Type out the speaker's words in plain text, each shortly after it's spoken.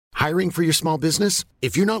Hiring for your small business?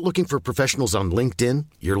 If you're not looking for professionals on LinkedIn,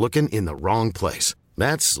 you're looking in the wrong place.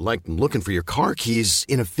 That's like looking for your car keys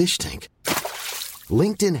in a fish tank.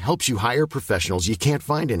 LinkedIn helps you hire professionals you can't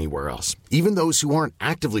find anywhere else, even those who aren't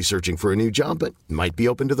actively searching for a new job but might be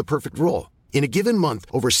open to the perfect role. In a given month,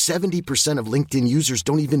 over 70% of LinkedIn users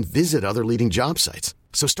don't even visit other leading job sites.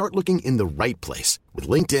 So start looking in the right place. With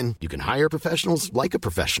LinkedIn, you can hire professionals like a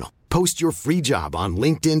professional. Post your free job on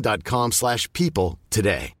linkedin.com/people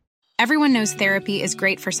today. Everyone knows therapy is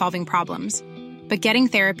great for solving problems, but getting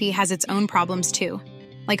therapy has its own problems too,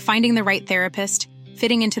 like finding the right therapist,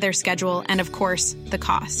 fitting into their schedule, and of course, the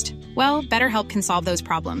cost. Well, BetterHelp can solve those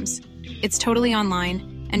problems. It's totally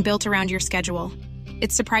online and built around your schedule.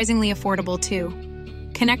 It's surprisingly affordable too.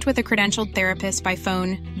 Connect with a credentialed therapist by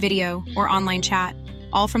phone, video, or online chat,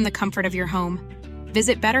 all from the comfort of your home.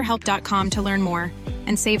 Visit BetterHelp.com to learn more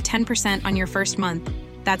and save 10% on your first month.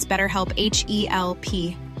 That's BetterHelp,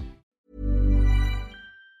 H-E-L-P.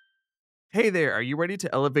 Hey there, are you ready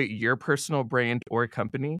to elevate your personal brand or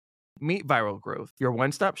company? Meet Viral Growth, your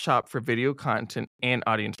one-stop shop for video content and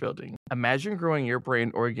audience building. Imagine growing your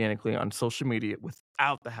brand organically on social media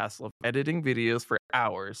without the hassle of editing videos for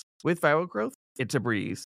hours. With Viral Growth, it's a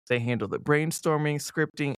breeze. They handle the brainstorming,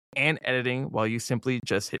 scripting, and editing while you simply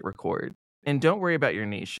just hit record. And don't worry about your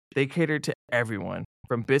niche. They cater to everyone,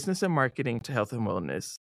 from business and marketing to health and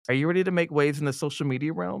wellness. Are you ready to make waves in the social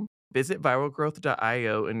media realm? Visit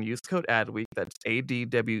viralgrowth.io and use code ADWEEK, that's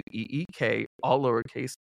ADWEEK, all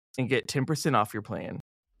lowercase, and get 10% off your plan.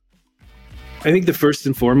 I think the first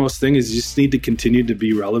and foremost thing is you just need to continue to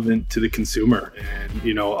be relevant to the consumer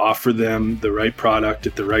and, offer them the right product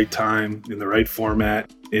at the right time, in the right format,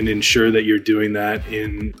 and ensure that you're doing that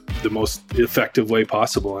in the most effective way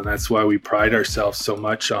possible. And that's why we pride ourselves so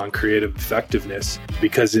much on creative effectiveness,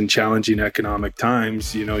 because in challenging economic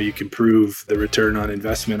times, you can prove the return on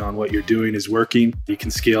investment on what you're doing is working. You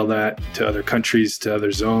can scale that to other countries, to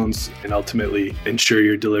other zones, and ultimately ensure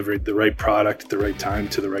you're delivering the right product at the right time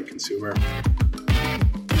to the right consumer.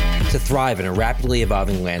 To thrive in a rapidly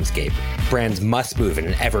evolving landscape, brands must move at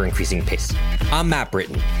an ever-increasing pace. I'm Matt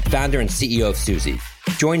Britton, founder and CEO of Suzy.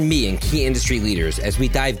 Join me and key industry leaders as we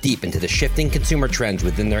dive deep into the shifting consumer trends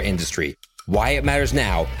within their industry, why it matters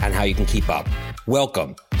now, and how you can keep up.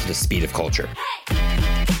 Welcome to the Speed of Culture.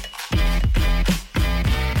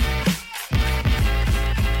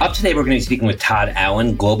 Up today, we're going to be speaking with Todd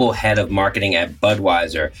Allen, Global Head of Marketing at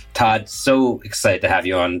Budweiser. Todd, so excited to have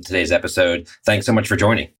you on today's episode. Thanks so much for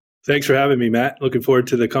joining. Thanks for having me, Matt. Looking forward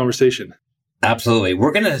to the conversation. Absolutely.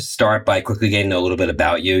 We're going to start by quickly getting to know a little bit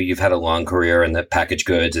about you. You've had a long career in the packaged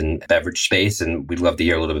goods and beverage space, and we'd love to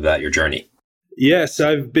hear a little bit about your journey. Yes,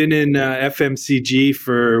 I've been in FMCG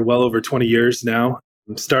for well over 20 years now.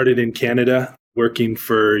 Started in Canada, working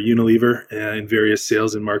for Unilever in various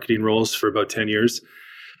sales and marketing roles for about 10 years.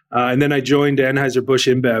 And then I joined Anheuser-Busch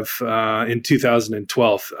InBev in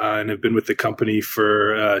 2012 and have been with the company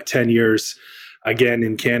for 10 years. Again,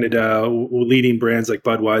 in Canada, leading brands like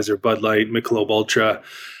Budweiser, Bud Light, Michelob Ultra.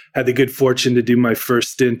 Had the good fortune to do my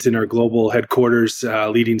first stint in our global headquarters,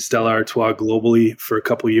 leading Stella Artois globally for a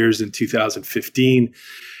couple of years in 2015.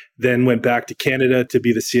 Then went back to Canada to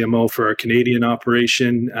be the CMO for our Canadian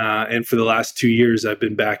operation. And for the last 2 years, I've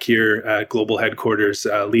been back here at global headquarters,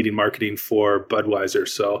 leading marketing for Budweiser.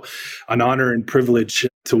 So an honor and privilege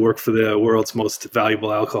to work for the world's most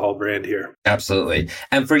valuable alcohol brand here. Absolutely.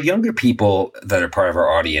 And for younger people that are part of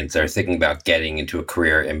our audience that are thinking about getting into a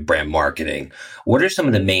career in brand marketing, what are some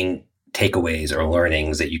of the main takeaways or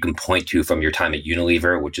learnings that you can point to from your time at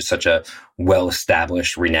Unilever, which is such a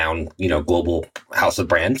well-established, renowned, global house of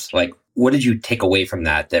brands? Like, what did you take away from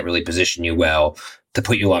that really positioned you well to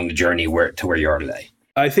put you along the journey to where you are today?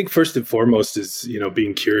 I think first and foremost is,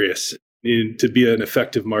 being curious. To be an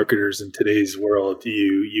effective marketer in today's world,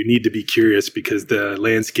 you need to be curious because the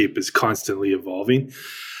landscape is constantly evolving.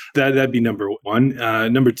 That'd be number one.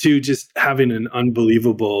 Number two, just having an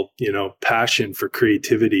unbelievable, passion for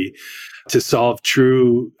creativity to solve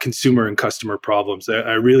true consumer and customer problems.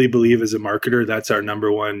 I really believe as a marketer, that's our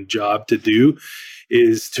number one job to do,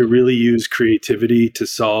 is to really use creativity to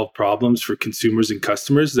solve problems for consumers and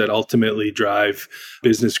customers that ultimately drive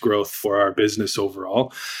business growth for our business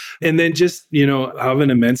overall. And then just, have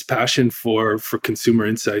an immense passion for consumer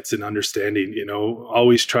insights and understanding,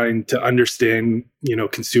 always trying to understand,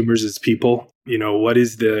 consumers as people. What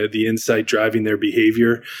is the insight driving their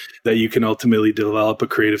behavior that you can ultimately develop a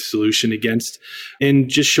creative solution against, and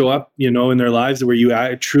just show up, in their lives where you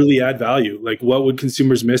truly add value. Like, what would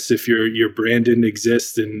consumers miss if your brand didn't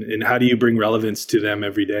exist, and how do you bring relevance to them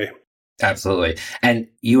every day? Absolutely. And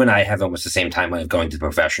you and I have almost the same timeline of going to the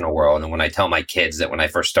professional world. And when I tell my kids that when I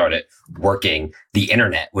first started working, the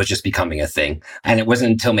internet was just becoming a thing. And it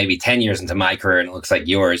wasn't until maybe 10 years into my career, and it looks like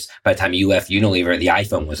yours, by the time you left Unilever, the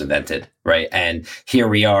iPhone was invented, right? And here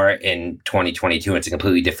we are in 2022, and it's a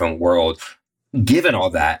completely different world. Given all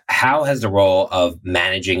that, how has the role of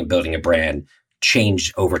managing and building a brand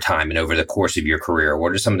changed over time and over the course of your career?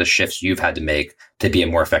 What are some of the shifts you've had to make to be a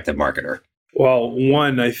more effective marketer? Well,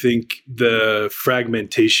 one, I think the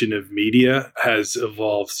fragmentation of media has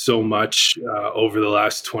evolved so much over the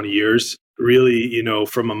last 20 years. Really,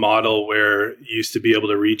 from a model where you used to be able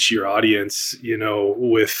to reach your audience,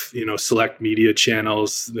 with, select media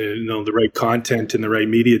channels, the right content and the right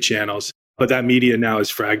media channels. But that media now is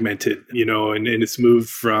fragmented, and it's moved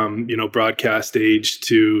from, broadcast age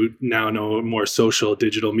to now more social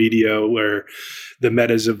digital media, where the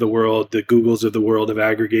Metas of the world, the Googles of the world have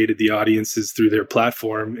aggregated the audiences through their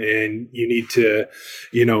platform. And you need to,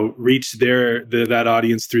 reach that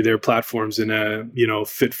audience through their platforms in a,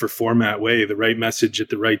 fit for format way, the right message at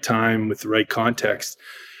the right time with the right context.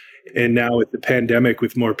 And now with the pandemic,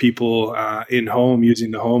 with more people in home,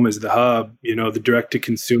 using the home as the hub, the direct to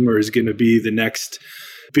consumer is going to be the next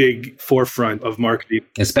big forefront of marketing.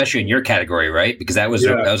 Especially in your category, right? Because that was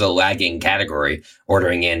a lagging category.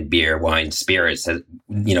 Ordering in beer, wine, spirits,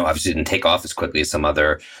 obviously didn't take off as quickly as some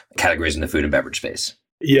other categories in the food and beverage space.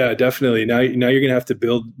 Yeah, definitely. Now you're going to have to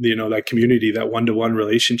build, that community, that one-to-one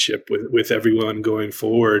relationship with everyone going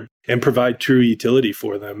forward, and provide true utility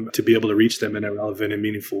for them to be able to reach them in a relevant and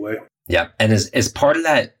meaningful way. Yeah. And as part of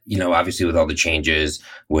that, obviously with all the changes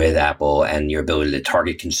with Apple and your ability to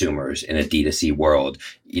target consumers in a D2C world,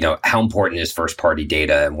 how important is first-party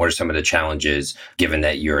data, and what are some of the challenges given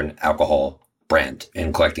that you're an alcohol brand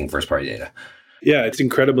in collecting first-party data? Yeah, it's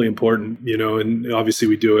incredibly important, and obviously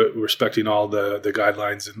we do it respecting all the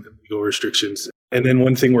guidelines and legal restrictions. And then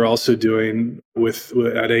one thing we're also doing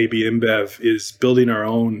at AB InBev is building our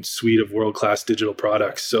own suite of world-class digital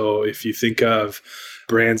products. So if you think of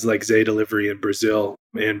brands like Zé Delivery in Brazil,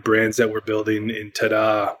 and brands that we're building in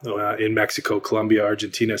Todd in Mexico, Colombia,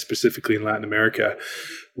 Argentina, specifically in Latin America,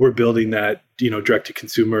 we're building that,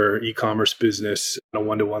 direct-to-consumer e-commerce business on a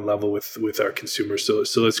one-to-one level with our consumers. So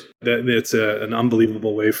it's an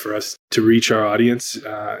unbelievable way for us to reach our audience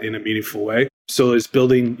in a meaningful way. So it's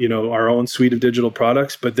building, our own suite of digital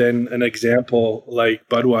products. But then an example like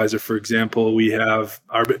Budweiser, for example, we have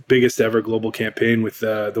our biggest ever global campaign with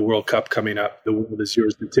the World Cup coming up. The world is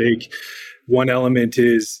yours to take. One element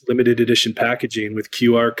is limited edition packaging with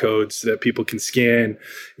QR codes that people can scan,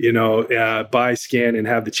 buy, scan, and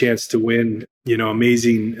have the chance to win,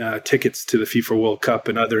 amazing tickets to the FIFA World Cup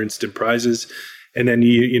and other instant prizes. And then,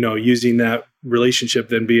 using that relationship,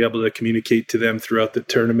 then be able to communicate to them throughout the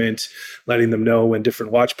tournament, letting them know when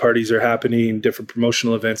different watch parties are happening, different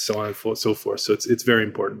promotional events, so on and so forth. So it's very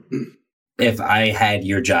important. If I had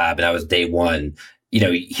your job and I was day one,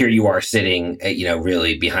 here you are sitting,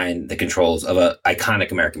 really behind the controls of an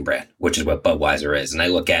iconic American brand, which is what Budweiser is. And I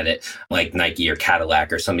look at it like Nike or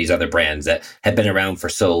Cadillac or some of these other brands that have been around for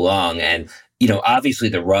so long. And, obviously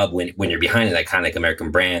the rub when you're behind an iconic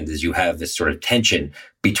American brand is you have this sort of tension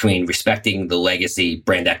between respecting the legacy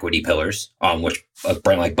brand equity pillars on which a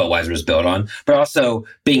brand like Budweiser is built on, but also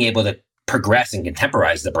being able to progress and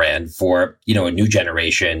contemporize the brand for, a new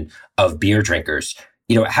generation of beer drinkers.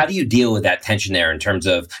 How do you deal with that tension there in terms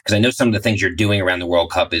of, because I know some of the things you're doing around the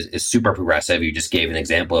World Cup is super progressive. You just gave an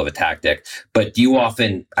example of a tactic, but do you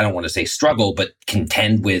often, I don't want to say struggle, but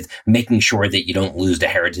contend with making sure that you don't lose the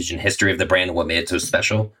heritage and history of the brand and what made it so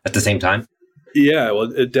special at the same time? Yeah,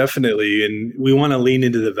 well, definitely. And we want to lean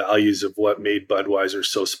into the values of what made Budweiser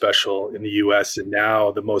so special in the US and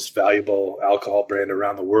now the most valuable alcohol brand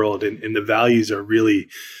around the world. And the values are really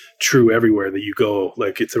true everywhere that you go.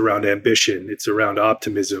 Like, it's around ambition, it's around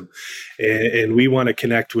optimism. And we want to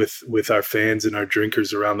connect with our fans and our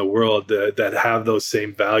drinkers around the world that have those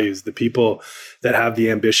same values, the people that have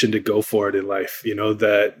the ambition to go for it in life,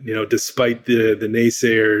 despite the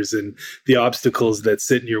naysayers and the obstacles that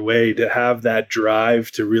sit in your way, to have that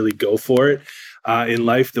drive to really go for it. In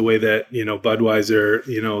life, the way that, Budweiser,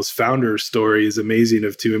 his founder story is amazing,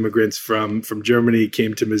 of two immigrants from Germany,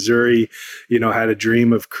 came to Missouri, had a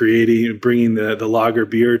dream of bringing the lager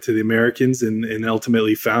beer to the Americans, and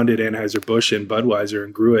ultimately founded Anheuser-Busch and Budweiser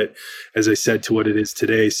and grew it, as I said, to what it is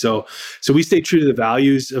today. So we stay true to the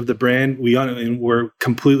values of the brand. We're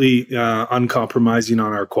completely uncompromising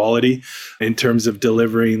on our quality in terms of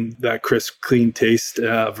delivering that crisp, clean taste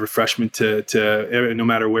of refreshment to no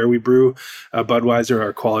matter where we brew. Budweiser,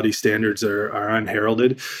 our quality standards are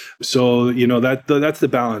unheralded. So, that's the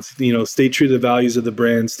balance. Stay true to the values of the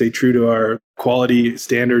brand, stay true to our quality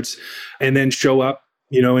standards, and then show up,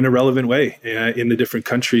 in a relevant way in the different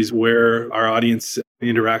countries where our audience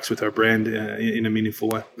interacts with our brand in a meaningful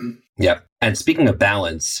way. Yeah. And speaking of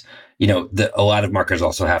balance, a lot of marketers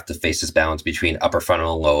also have to face this balance between upper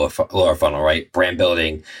funnel and lower funnel, right? Brand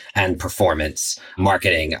building and performance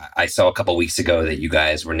marketing. I saw a couple of weeks ago that you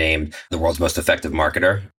guys were named the world's most effective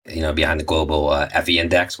marketer, behind the global FE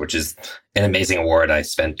index, which is an amazing award. I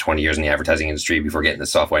spent 20 years in the advertising industry before getting the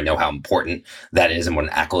software. I know how important that is and what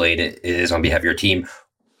an accolade it is on behalf of your team.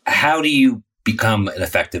 How do you become an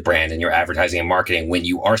effective brand in your advertising and marketing when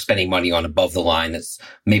you are spending money on above the line that's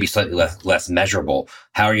maybe slightly less measurable?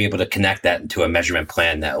 How are you able to connect that into a measurement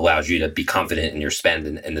plan that allows you to be confident in your spend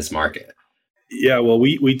in this market? Yeah, well,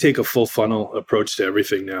 we take a full funnel approach to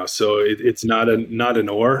everything now. So it's not an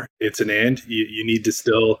or, it's an and. You need to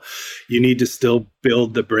still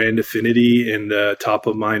build the brand affinity and the top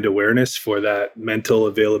of mind awareness for that mental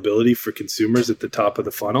availability for consumers at the top of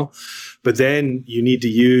the funnel. But then you need to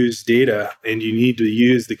use data and you need to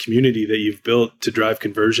use the community that you've built to drive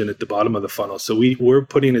conversion at the bottom of the funnel. So we're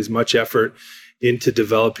putting as much effort into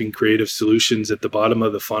developing creative solutions at the bottom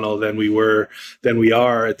of the funnel than we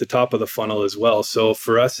are at the top of the funnel as well. So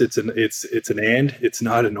for us, it's an and, it's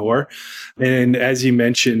not an or. And as you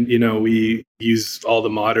mentioned, we use all the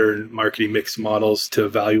modern marketing mix models to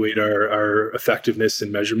evaluate our effectiveness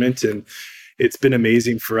and measurement. And it's been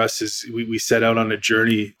amazing for us as we set out on a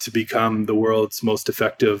journey to become the world's most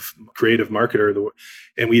effective creative marketer.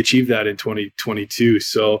 And we achieved that in 2022.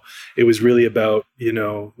 So it was really about,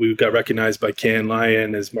 we got recognized by Cannes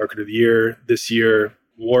Lion as Marketer of the Year this year.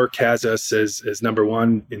 WARC has us as number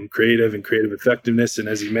one in creative and creative effectiveness. And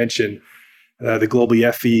as you mentioned, the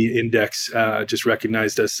Global FE Index just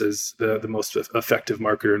recognized us as the most effective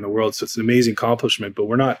marketer in the world. So it's an amazing accomplishment, but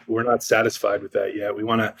we're not satisfied with that yet. We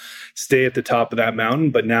want to stay at the top of that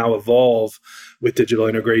mountain, but now evolve with digital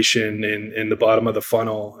integration in the bottom of the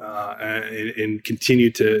funnel and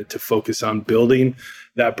continue to focus on building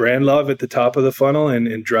that brand love at the top of the funnel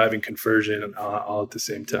and driving conversion all at the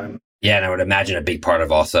same time. Yeah, and I would imagine a big part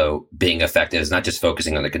of also being effective is not just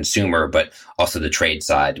focusing on the consumer, but also the trade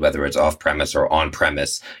side, whether it's off-premise or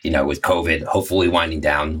on-premise, with COVID hopefully winding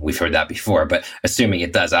down. We've heard that before, but assuming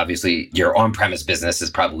it does, obviously your on-premise business is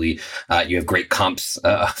probably, you have great comps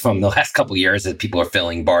from the last couple of years that people are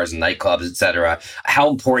filling bars and nightclubs, et cetera. How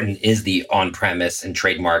important is the on-premise and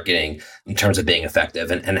trade marketing in terms of being effective?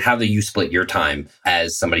 And how do you split your time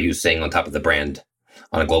as somebody who's staying on top of the brand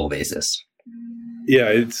on a global basis? Yeah,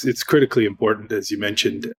 it's critically important, as you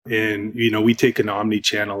mentioned. And, we take an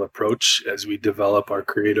omni-channel approach as we develop our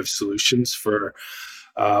creative solutions for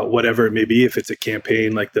whatever it may be. If it's a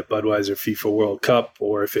campaign like the Budweiser FIFA World Cup,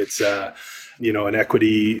 or if it's, an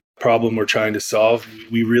equity problem we're trying to solve,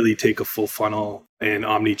 we really take a full funnel and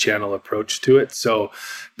omni-channel approach to it. So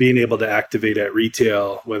being able to activate at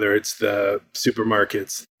retail, whether it's the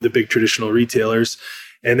supermarkets, the big traditional retailers,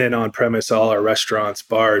 and then on premise, all our restaurants,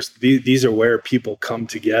 bars, these are where people come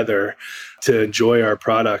together to enjoy our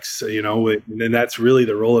products, and that's really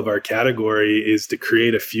the role of our category, is to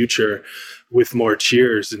create a future with more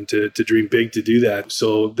cheers and to dream big to do that.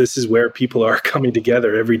 So this is where people are coming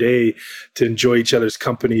together every day to enjoy each other's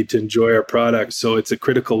company, to enjoy our products. So it's a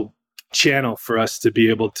critical channel for us to be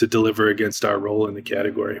able to deliver against our role in the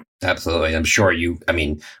category. Absolutely. I'm sure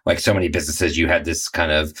like so many businesses, you had this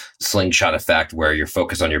kind of slingshot effect where you're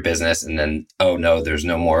focused on your business and then, oh no, there's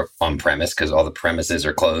no more on premise because all the premises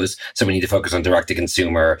are closed. So we need to focus on direct to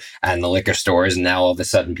consumer and the liquor stores. And now all of a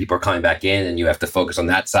sudden people are coming back in and you have to focus on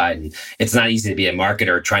that side. And it's not easy to be a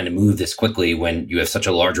marketer trying to move this quickly when you have such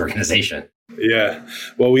a large organization. Yeah.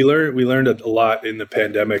 Well, we learned a lot in the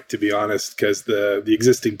pandemic, to be honest, because the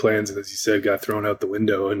existing plans, as you said, got thrown out the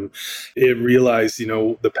window, and it realized,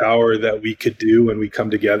 the power that we could do when we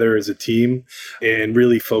come together as a team and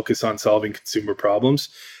really focus on solving consumer problems.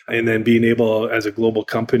 And then being able, as a global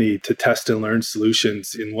company, to test and learn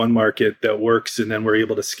solutions in one market that works. And then we're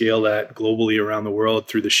able to scale that globally around the world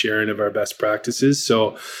through the sharing of our best practices.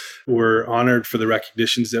 So we're honored for the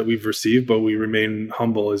recognitions that we've received, but we remain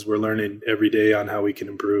humble as we're learning every day on how we can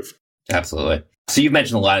improve. Absolutely. So you've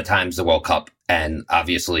mentioned a lot of times the World Cup, and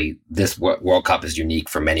obviously this World Cup is unique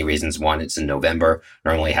for many reasons. One, it's in November,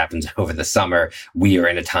 normally happens over the summer. We are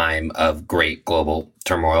in a time of great global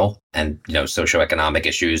turmoil and, socioeconomic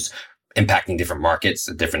issues impacting different markets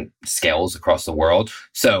at different scales across the world.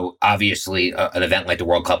 So obviously an event like the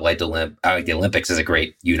World Cup, like the Olympics, is a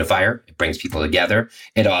great unifier. It brings people together.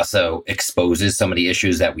 It also exposes some of the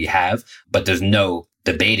issues that we have, but there's no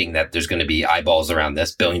debating that there's going to be eyeballs around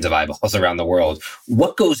this, billions of eyeballs around the world.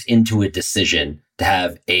 What goes into a decision to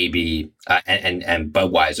have AB and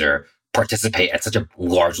Budweiser participate at such a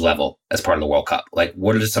large level as part of the World Cup? Like,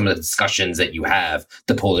 what are some of the discussions that you have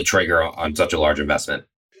to pull the trigger on such a large investment?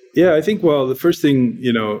 Yeah, I think, well, the first thing,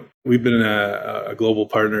 we've been a global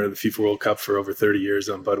partner of the FIFA World Cup for over 30 years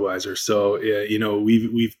on Budweiser. So,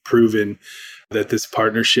 we've proven that this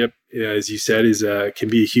partnership, as you said, can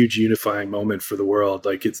be a huge unifying moment for the world.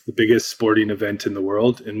 Like, it's the biggest sporting event in the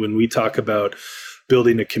world. And when we talk about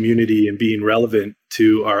building a community and being relevant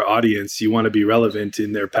to our audience, you want to be relevant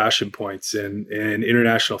in their passion points. And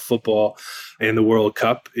international football and the World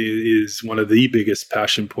Cup is one of the biggest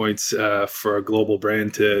passion points for a global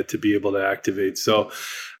brand to be able to activate. So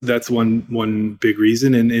that's one big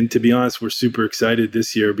reason. And to be honest, we're super excited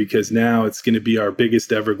this year because now it's going to be our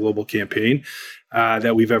biggest ever global campaign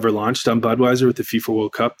that we've ever launched on Budweiser with the FIFA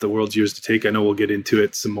World Cup. The world's yours to take. I know we'll get into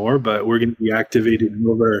it some more, but we're going to be activated in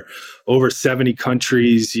over 70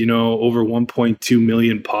 countries, over 1.2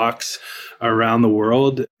 million POCs around the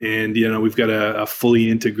world. And, we've got a fully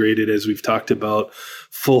integrated, as we've talked about,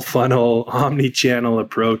 full funnel, omni-channel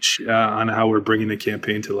approach on how we're bringing the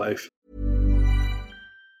campaign to life.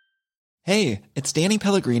 Hey, it's Danny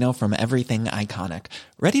Pellegrino from Everything Iconic.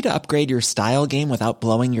 Ready to upgrade your style game without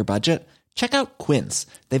blowing your budget? Check out Quince.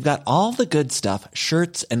 They've got all the good stuff,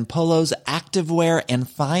 shirts and polos, activewear, and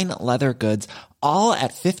fine leather goods, all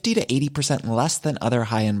at 50 to 80% less than other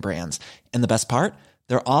high-end brands. And the best part?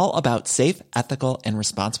 They're all about safe, ethical, and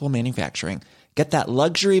responsible manufacturing. Get that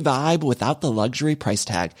luxury vibe without the luxury price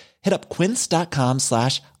tag. Hit up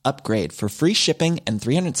quince.com/upgrade for free shipping and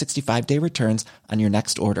 365-day returns on your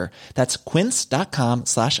next order. That's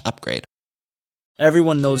quince.com/upgrade.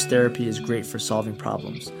 Everyone knows therapy is great for solving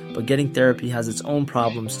problems, but getting therapy has its own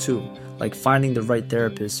problems too, like finding the right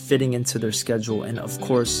therapist, fitting into their schedule, and of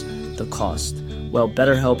course, the cost. Well,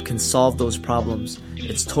 BetterHelp can solve those problems.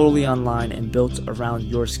 It's totally online and built around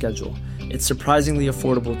your schedule. It's surprisingly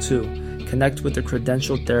affordable too. Connect with a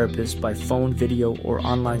credentialed therapist by phone, video, or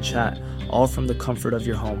online chat, all from the comfort of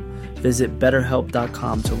your home. Visit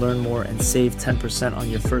BetterHelp.com to learn more and save 10%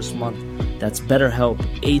 on your first month. That's BetterHelp,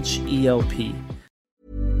 H-E-L-P.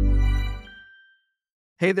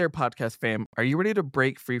 Hey there, podcast fam. Are you ready to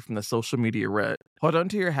break free from the social media rut? Hold on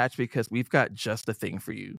to your hatch because we've got just the thing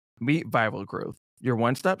for you. Meet Viral Growth, your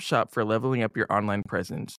one-stop shop for leveling up your online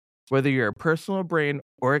presence. Whether you're a personal brand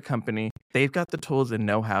or a company, they've got the tools and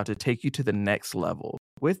know-how to take you to the next level.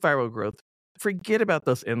 With Viral Growth, forget about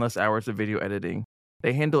those endless hours of video editing.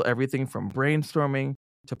 They handle everything from brainstorming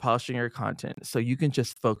to polishing your content so you can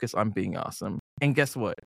just focus on being awesome. And guess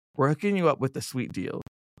what? We're hooking you up with a sweet deal.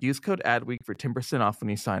 Use code ADWEEK for 10% off when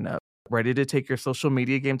you sign up. Ready to take your social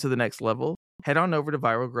media game to the next level? Head on over to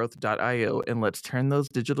viralgrowth.io and let's turn those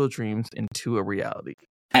digital dreams into a reality.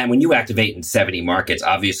 And when you activate in 70 markets,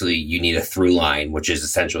 obviously you need a through line, which is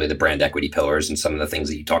essentially the brand equity pillars and some of the things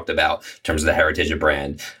that you talked about in terms of the heritage of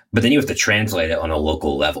brand. But then you have to translate it on a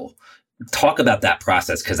local level. Talk about that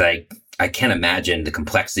process, because I can't imagine the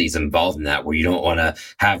complexities involved in that, where you don't want to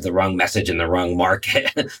have the wrong message in the wrong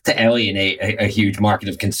market to alienate a huge market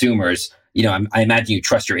of consumers. I imagine you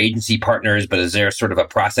trust your agency partners, but is there sort of a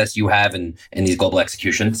process you have in these global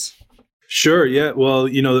executions? Sure. Yeah. Well,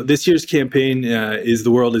 this year's campaign is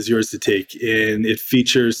The World Is Yours to Take, and it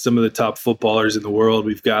features some of the top footballers in the world.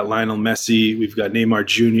 We've got Lionel Messi, we've got Neymar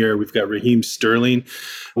Jr., we've got Raheem Sterling,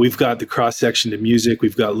 we've got the cross section to music,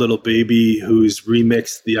 we've got Little Baby, who's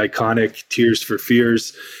remixed the iconic Tears for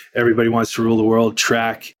Fears, Everybody Wants to Rule the World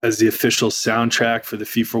track as the official soundtrack for the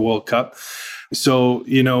FIFA World Cup. So,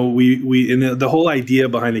 we and the whole idea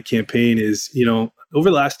behind the campaign is, over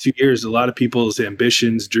the last 2 years, a lot of people's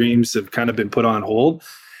ambitions, dreams have kind of been put on hold.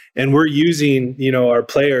 And we're using, our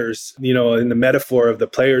players, in the metaphor of the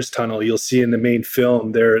players tunnel, you'll see in the main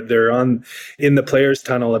film, they're in the players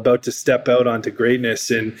tunnel about to step out onto greatness.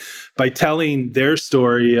 And by telling their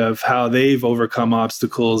story of how they've overcome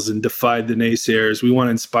obstacles and defied the naysayers, we want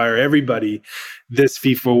to inspire everybody this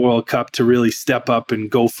FIFA World Cup to really step up and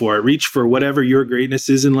go for it. Reach for whatever your greatness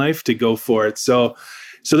is in life, to go for it. So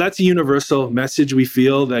that's a universal message we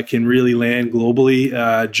feel that can really land globally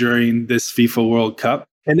during this FIFA World Cup.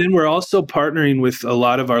 And then we're also partnering with a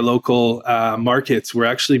lot of our local markets. We're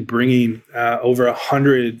actually bringing over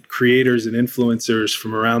 100 creators and influencers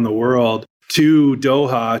from around the world to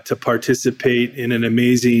Doha to participate in an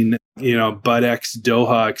amazing, BudX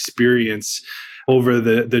Doha experience over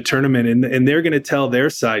the tournament. And they're going to tell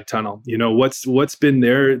their side tunnel, what's been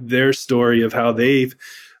their story of how they've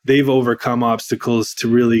they've overcome obstacles to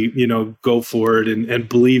really, go forward and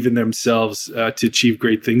believe in themselves to achieve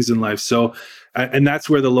great things in life. So, and that's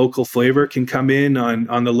where the local flavor can come in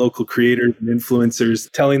on the local creators and influencers,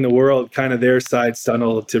 telling the world kind of their side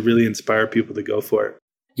tunnel to really inspire people to go for it.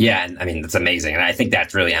 Yeah, and I mean, that's amazing. And I think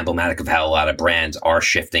that's really emblematic of how a lot of brands are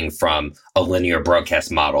shifting from a linear broadcast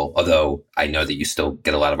model, although I know that you still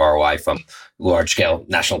get a lot of ROI from large-scale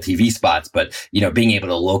national TV spots. But, being able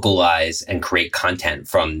to localize and create content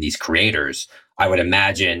from these creators, I would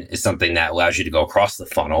imagine is something that allows you to go across the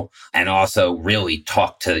funnel and also really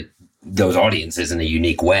talk to those audiences in a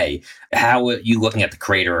unique way. How are you looking at the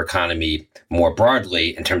creator economy more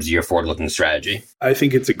broadly in terms of your forward-looking strategy? I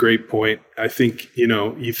think it's a great point. I think,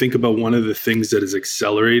 you think about one of the things that has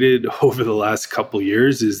accelerated over the last couple of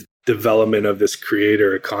years is development of this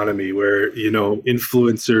creator economy where,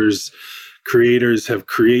 influencers, creators have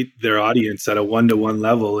created their audience at a one-to-one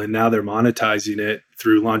level, and now they're monetizing it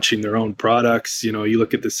through launching their own products. You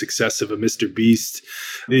look at the success of a Mr. Beast.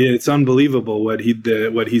 It's unbelievable what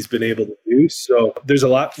he's been able to do. So there's a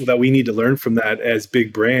lot that we need to learn from that as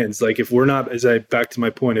big brands. Like if we're not, back to my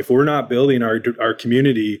point, if we're not building our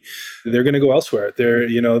community, they're going to go elsewhere.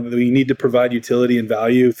 We need to provide utility and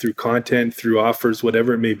value through content, through offers,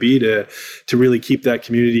 whatever it may be, to really keep that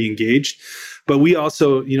community engaged. But we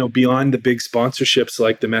also, beyond the big sponsorships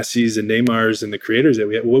like the Messis and Neymars and the creators that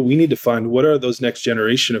we need to find what are those next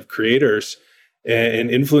generation of creators and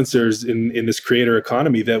influencers in this creator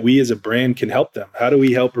economy that we as a brand can help them. How do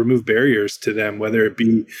we help remove barriers to them, whether it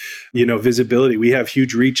be, visibility? We have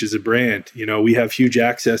huge reach as a brand. We have huge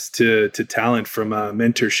access to talent from a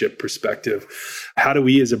mentorship perspective. How do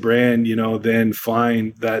we as a brand, then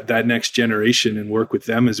find that next generation and work with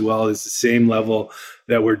them as well as the same level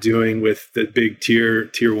that we're doing with the big tier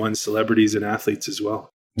one celebrities and athletes as well?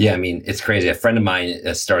 Yeah, I mean, it's crazy. A friend of mine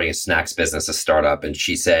is starting a snacks business, a startup, and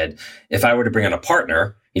she said, if I were to bring on a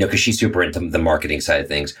partner, because she's super into the marketing side of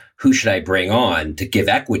things, who should I bring on to give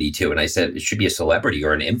equity to? And I said, it should be a celebrity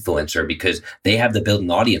or an influencer because they have the built-in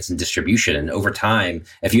audience and distribution. And over time,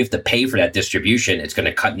 if you have to pay for that distribution, it's going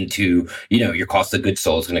to cut into, your cost of goods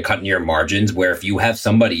sold. It's going to cut into your margins, where if you have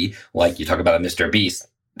somebody like you talk about a Mr. Beast,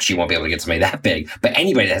 she won't be able to get somebody that big. But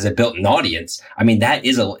anybody that has a built-in audience, I mean, that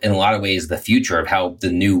is in a lot of ways the future of how the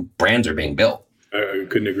new brands are being built. I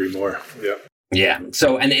couldn't agree more. Yeah. Yeah.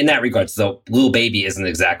 So, and in that regard, so Lil Baby isn't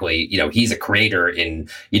exactly, he's a creator in,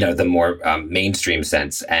 the more mainstream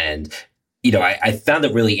sense. And, I found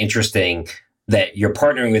it really interesting that you're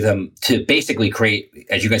partnering with him to basically create,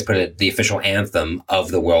 as you guys put it, the official anthem of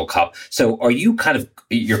the World Cup. So are you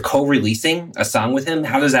you're co-releasing a song with him?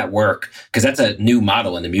 How does that work? Because that's a new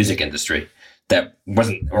model in the music industry that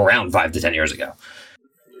wasn't around 5 to 10 years ago.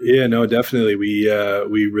 Yeah, no, definitely. We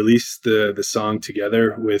released the song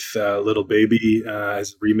together with Little Baby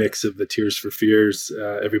as a remix of the Tears for Fears,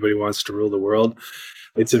 Everybody Wants to Rule the World.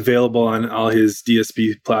 It's available on all his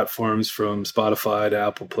DSP platforms from Spotify to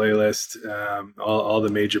Apple Playlist, all the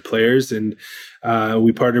major players. And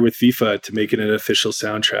we partnered with FIFA to make it an official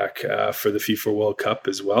soundtrack for the FIFA World Cup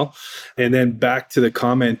as well. And then back to the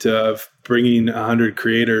comment of bringing 100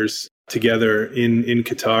 creators together in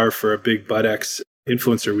Qatar for a big ButtX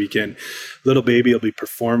influencer weekend. Little Baby will be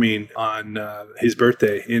performing on his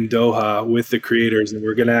birthday in Doha with the creators, and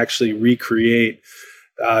we're going to actually recreate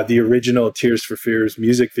the original Tears for Fears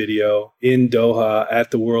music video in Doha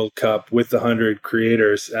at the World Cup with the 100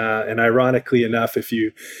 creators. And ironically enough, if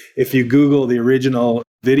you Google the original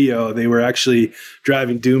video, they were actually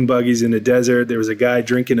driving dune buggies in the desert. There was a guy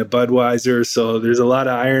drinking a Budweiser. So there's a lot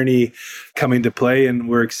of irony coming to play. And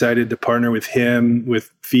we're excited to partner with him,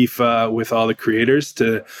 with FIFA, with all the creators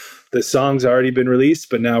the song's already been released,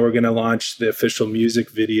 but now we're going to launch the official music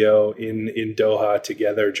video in Doha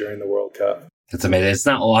together during the World Cup. That's amazing. It's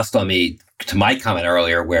not lost on me to my comment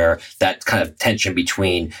earlier where that kind of tension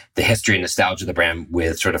between the history and nostalgia of the brand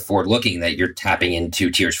with sort of forward looking, that you're tapping into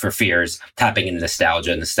Tears for Fears, tapping into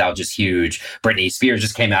nostalgia. Nostalgia's huge. Britney Spears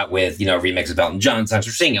just came out with, a remix of Elton John songs.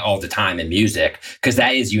 We're seeing it all the time in music because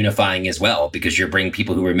that is unifying as well, because you're bringing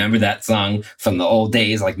people who remember that song from the old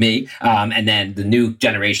days like me. And then the new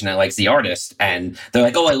generation that likes the artist and they're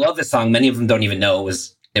like, oh, I love this song. Many of them don't even know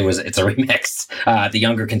it's a remix, the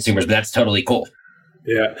younger consumers, but that's totally cool.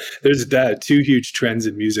 Yeah, there's two huge trends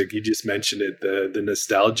in music. You just mentioned it. The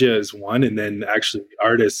nostalgia is one, and then actually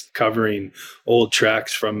artists covering old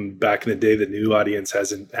tracks from back in the day that new audience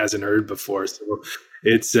hasn't heard before. So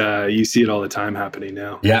it's you see it all the time happening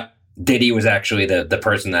now. Yeah. Diddy was actually the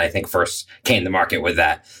person that I think first came to market with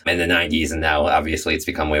that in the 90s. And now obviously it's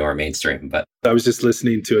become way more mainstream. But I was just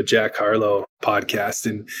listening to a Jack Harlow podcast,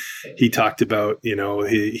 and he talked about,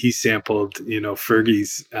 he sampled,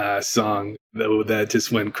 Fergie's song that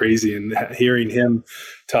just went crazy, and hearing him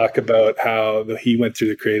talk about how he went through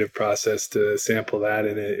the creative process to sample that,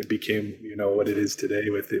 and it became, what it is today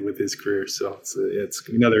with his career. So it's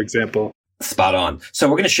another example. Spot on. So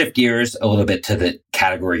we're going to shift gears a little bit to the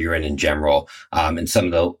category you're in general, and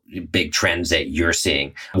some of the big trends that you're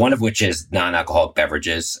seeing, one of which is non-alcoholic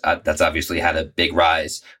beverages. That's obviously had a big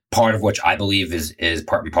rise, part of which I believe is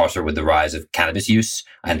part and parcel with the rise of cannabis use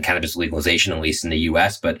and cannabis legalization, at least in the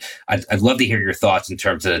US. But I'd love to hear your thoughts in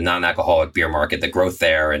terms of the non-alcoholic beer market, the growth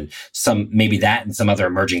there, and maybe that and some other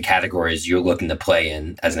emerging categories you're looking to play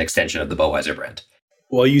in as an extension of the Budweiser brand.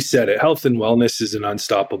 Well, you said it. Health and wellness is an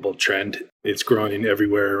unstoppable trend. It's growing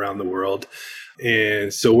everywhere around the world.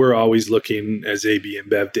 And so we're always looking as AB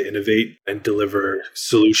InBev to innovate and deliver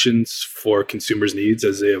solutions for consumers' needs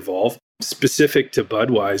as they evolve. Specific to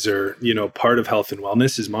Budweiser, part of health and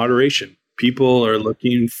wellness is moderation. People are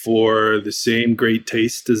looking for the same great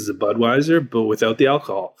taste as the Budweiser, but without the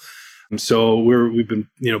alcohol. So we've been,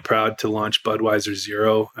 proud to launch Budweiser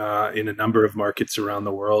Zero in a number of markets around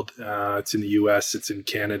the world. It's in the US, it's in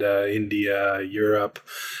Canada, India, Europe,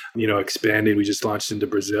 expanding. We just launched into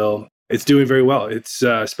Brazil. It's doing very well. It's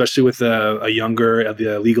especially with a younger,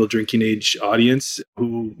 the legal drinking age audience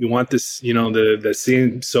who want this, the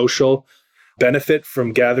same social benefit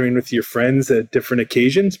from gathering with your friends at different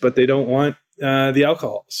occasions, but they don't want the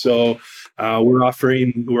alcohol. So we're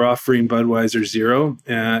offering Budweiser Zero.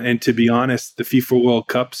 And to be honest, the FIFA World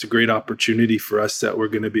Cup is a great opportunity for us that we're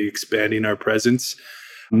going to be expanding our presence,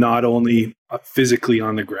 not only physically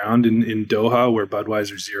on the ground in Doha, where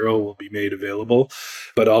Budweiser Zero will be made available,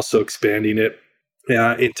 but also expanding it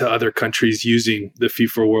into other countries using the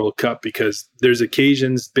FIFA World Cup, because there's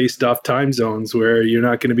occasions based off time zones where you're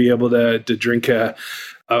not going to be able to drink a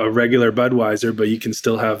regular Budweiser, but you can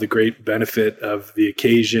still have the great benefit of the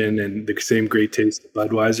occasion and the same great taste of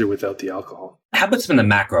Budweiser without the alcohol. How about some of the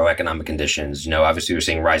macroeconomic conditions? Obviously we're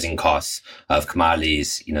seeing rising costs of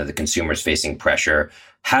commodities, the consumers facing pressure.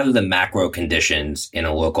 How do the macro conditions in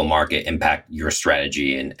a local market impact your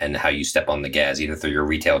strategy and how you step on the gas, either through your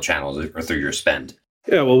retail channels or through your spend?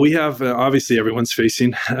 Yeah, well, we have obviously everyone's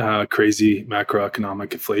facing crazy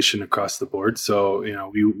macroeconomic inflation across the board. So,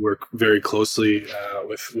 we work very closely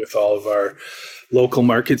with all of our local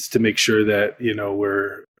markets to make sure that,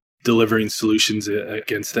 we're delivering solutions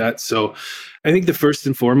against that. So I think the first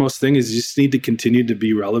and foremost thing is you just need to continue to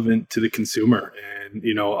be relevant to the consumer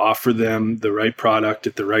and, offer them the right product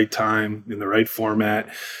at the right time in the right format,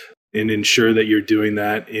 and ensure that you're doing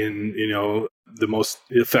that in, the most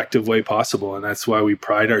effective way possible. And that's why we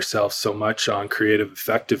pride ourselves so much on creative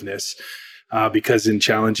effectiveness, because in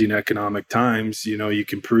challenging economic times, you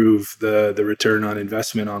can prove the return on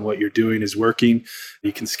investment on what you're doing is working.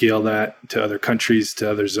 You can scale that to other countries, to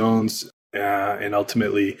other zones, and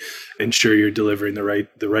ultimately ensure you're delivering the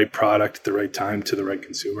right product at the right time to the right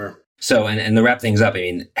consumer. So, and to wrap things up,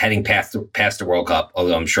 heading past the World Cup,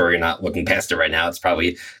 although I'm sure you're not looking past it right now, it's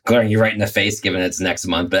probably glaring you right in the face given it's next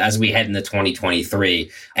month. But as we head into 2023,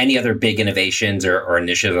 any other big innovations or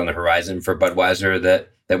initiatives on the horizon for Budweiser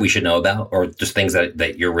that we should know about, or just things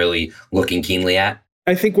that you're really looking keenly at?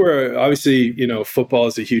 I think we're obviously, football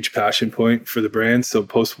is a huge passion point for the brand. So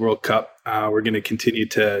post World Cup, we're going to continue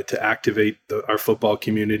to activate our football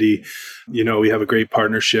community. We have a great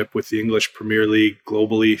partnership with the English Premier League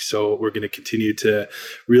globally. So we're going to continue to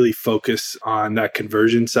really focus on that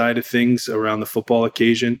conversion side of things around the football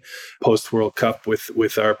occasion post World Cup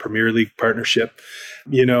with our Premier League partnership.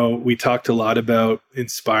 We talked a lot about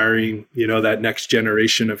inspiring, that next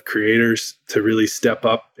generation of creators to really step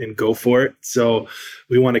up and go for it. So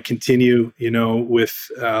we want to continue,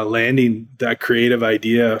 with landing that creative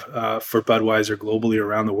idea for Budweiser globally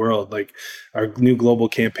around the world. Like our new global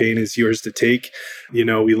campaign is Yours to Take. We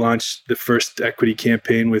launched the first equity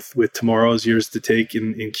campaign with Tomorrow's Yours to Take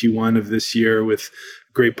in Q1 of this year, with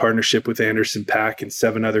great partnership with Anderson .Paak and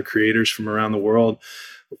 7 other creators from around the world.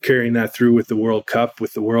 We're carrying that through with the World Cup,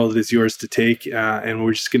 with the world is yours to take. And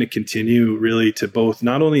we're just going to continue really to both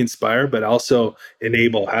not only inspire, but also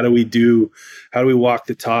enable. How do we walk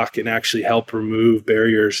the talk and actually help remove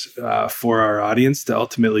barriers for our audience to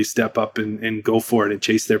ultimately step up and go for it and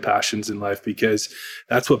chase their passions in life? Because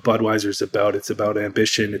that's what Budweiser is about. It's about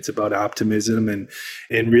ambition. It's about optimism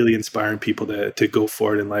and really inspiring people to go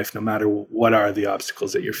for it in life, no matter what are the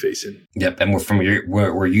obstacles that you're facing. Yep. And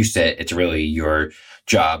where you sit, it's really your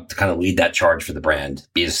job to kind of lead that charge for the brand,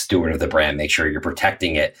 be a steward of the brand, make sure you're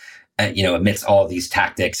protecting it. amidst all these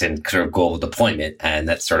tactics and sort of global deployment. And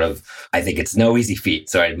that's sort of, I think it's no easy feat.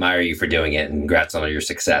 So I admire you for doing it, and congrats on all your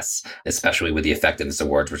success, especially with the effectiveness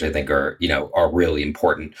awards, which I think are really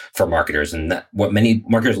important for marketers, and what many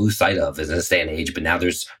marketers lose sight of is in this day and age. But now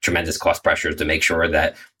there's tremendous cost pressures to make sure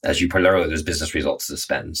that, as you put earlier, there's business results to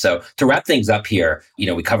spend. So to wrap things up here,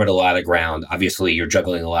 we covered a lot of ground. Obviously, you're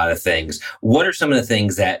juggling a lot of things. What are some of the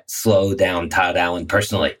things that slow down Todd Allen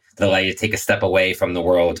personally, that allow you to take a step away from the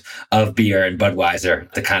world of beer and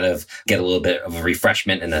Budweiser to kind of get a little bit of a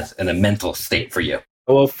refreshment in a mental state for you?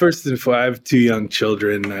 Well, first and foremost, I have 2 young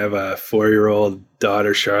children. I have a 4-year-old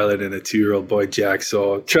daughter, Charlotte, and a 2-year-old boy, Jack.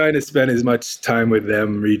 So trying to spend as much time with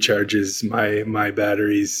them recharges my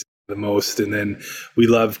batteries the most. And then we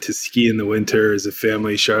love to ski in the winter as a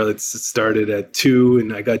family. Charlotte's started at 2,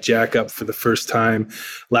 and I got Jack up for the first time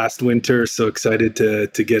last winter. So excited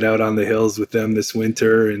to get out on the hills with them this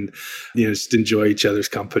winter, and just enjoy each other's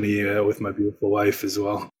company with my beautiful wife as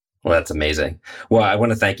well. Well, that's amazing. Well, I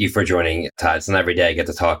want to thank you for joining, Todd. It's not every day I get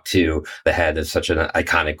to talk to the head of such an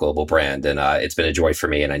iconic global brand. And it's been a joy for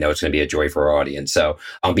me, and I know it's going to be a joy for our audience. So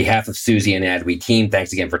on behalf of Susie and the Adweek team,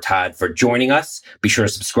 thanks again for Todd for joining us. Be sure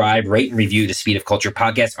to subscribe, rate, and review the Speed of Culture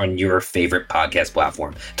podcast on your favorite podcast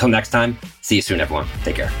platform. Till next time, see you soon, everyone.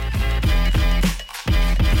 Take care.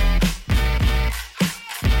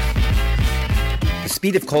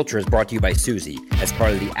 Speed of Culture is brought to you by Suzy as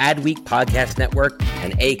part of the Adweek Podcast Network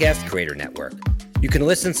and Acast Creator Network. You can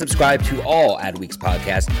listen and subscribe to all Adweek's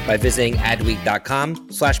podcasts by visiting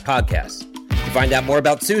adweek.com/podcasts. To find out more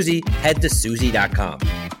about Suzy, head to Suzy.com.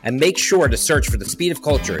 And make sure to search for the Speed of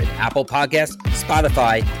Culture in Apple Podcasts,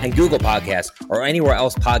 Spotify, and Google Podcasts, or anywhere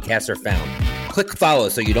else podcasts are found. Click follow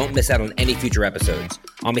so you don't miss out on any future episodes.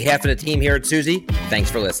 On behalf of the team here at Suzy, thanks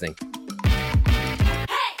for listening.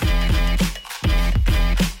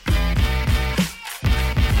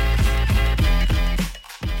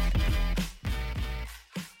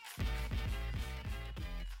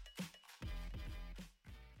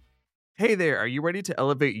 Hey there, are you ready to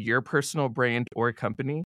elevate your personal brand or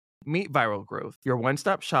company? Meet Viral Growth, your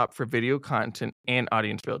one-stop shop for video content and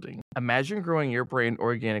audience building. Imagine growing your brand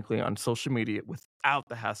organically on social media without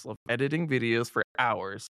the hassle of editing videos for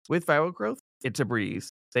hours. With Viral Growth, it's a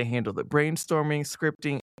breeze. They handle the brainstorming,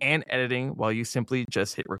 scripting, and editing while you simply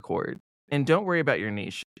just hit record. And don't worry about your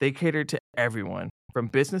niche. They cater to everyone, from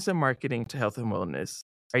business and marketing to health and wellness.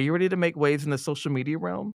 Are you ready to make waves in the social media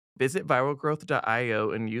realm? Visit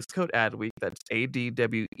viralgrowth.io and use code ADWEEK, that's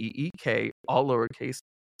ADWEEK, all lowercase,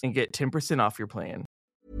 and get 10% off your plan.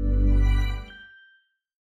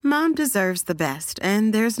 Mom deserves the best,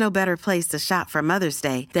 and there's no better place to shop for Mother's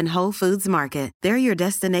Day than Whole Foods Market. They're your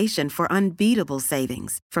destination for unbeatable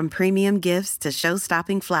savings, from premium gifts to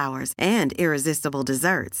show-stopping flowers and irresistible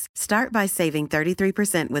desserts. Start by saving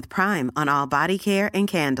 33% with Prime on all body care and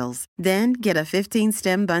candles. Then get a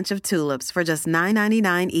 15-stem bunch of tulips for just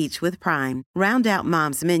 $9.99 each with Prime. Round out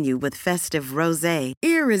Mom's menu with festive rosé,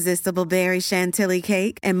 irresistible berry chantilly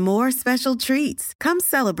cake, and more special treats. Come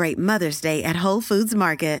celebrate Mother's Day at Whole Foods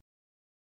Market.